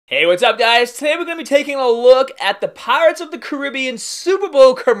Hey, what's up, guys? Today we're going to be taking a look at the Pirates of the Caribbean Super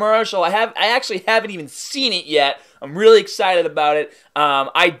Bowl commercial. I actually haven't even seen it yet. I'm really excited about it.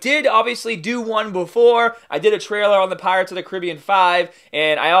 I did obviously do one before. I did a trailer on the Pirates of the Caribbean 5,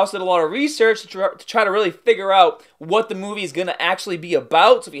 and I also did a lot of research to try to really figure out what the movie is going to actually be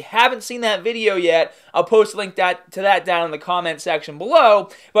about. So if you haven't seen that video yet, I'll post a link to that down in the comment section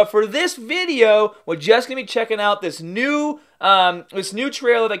below. But for this video, we're just going to be checking out this new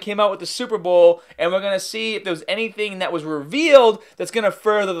trailer that came out with the Super Bowl, and we're going to see if there's anything that was revealed that's going to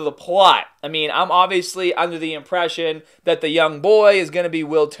further the plot. I mean, I'm obviously under the impression that the young boy is going to be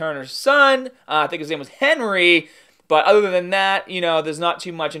Will Turner's son. I think his name was Henry, but other than that, you know, there's not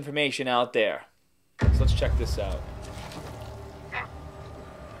too much information out there. So let's check this out.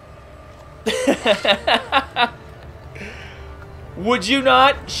 Would you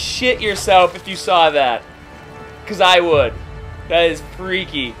not shit yourself if you saw that? Because I would. That is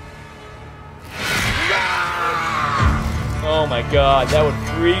freaky. Oh my god, that would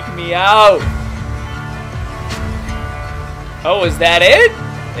freak me out. Oh, is that it?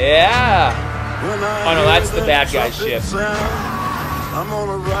 Yeah. Oh no, that's the bad guy ship. I'm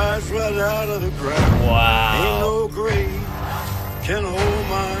gonna rise right out of the ground. Wow. Ain't no grave can hold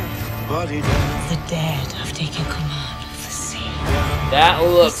my body down. The dead have taken command of the sea. That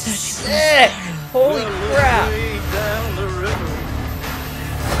looks sick. Holy crap.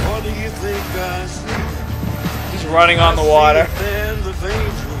 What do you think I see? He's running on the water.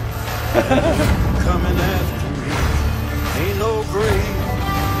 Coming after me. Ain't no grave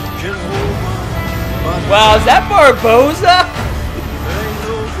can hold my body. Wow, is that Barboza? Ain't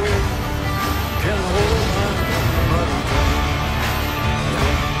no grave can hold my body.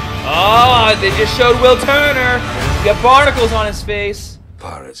 Oh, they just showed Will Turner. He's got barnacles on his face.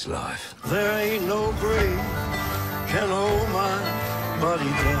 Pirate's life. There ain't no grave can hold my body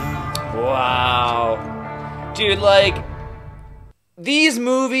down. Wow. Dude, like, these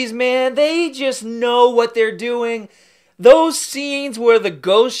movies, man, they just know what they're doing. Those scenes where the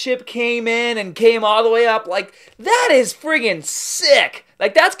ghost ship came in and came all the way up, like, that is friggin' sick.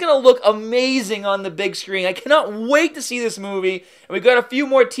 Like, that's gonna look amazing on the big screen. I cannot wait to see this movie. And we got a few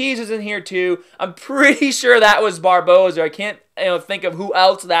more teasers in here, too. I'm pretty sure that was Barboza. I can't think of who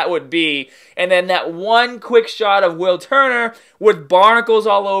else that would be. And then that one quick shot of Will Turner with barnacles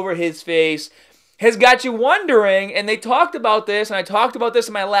all over his face has got you wondering, and they talked about this, and I talked about this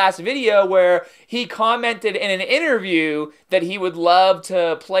in my last video, where he commented in an interview that he would love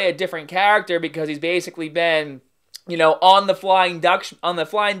to play a different character because he's basically been, you know, on the Flying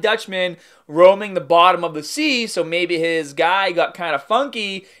Dutchman, roaming the bottom of the sea, so maybe his guy got kind of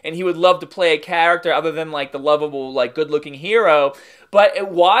funky, and he would love to play a character other than, like, the lovable, like, good-looking hero.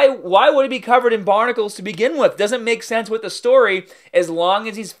 But why would he be covered in barnacles to begin with? Doesn't make sense with the story. As long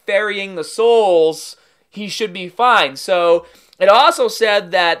as he's ferrying the souls, he should be fine. So it also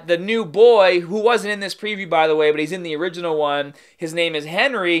said that the new boy, who wasn't in this preview, by the way, but he's in the original one, his name is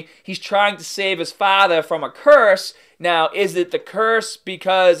Henry. He's trying to save his father from a curse. Now, is it the curse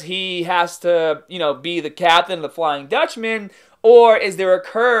because he has to, you know, be the captain of the Flying Dutchman? Or is there a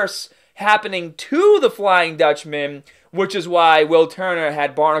curse happening to the Flying Dutchman, which is why Will Turner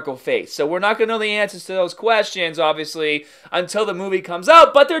had barnacle face? So we're not going to know the answers to those questions, obviously, until the movie comes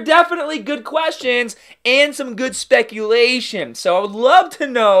out, but they're definitely good questions and some good speculation. So I would love to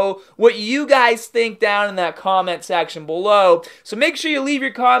know what you guys think down in that comment section below. So make sure you leave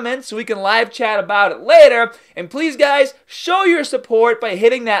your comments so we can live chat about it later. And please, guys, show your support by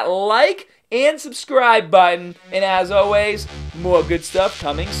hitting that like and subscribe button. And as always, more good stuff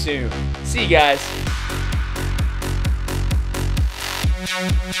coming soon. See you guys.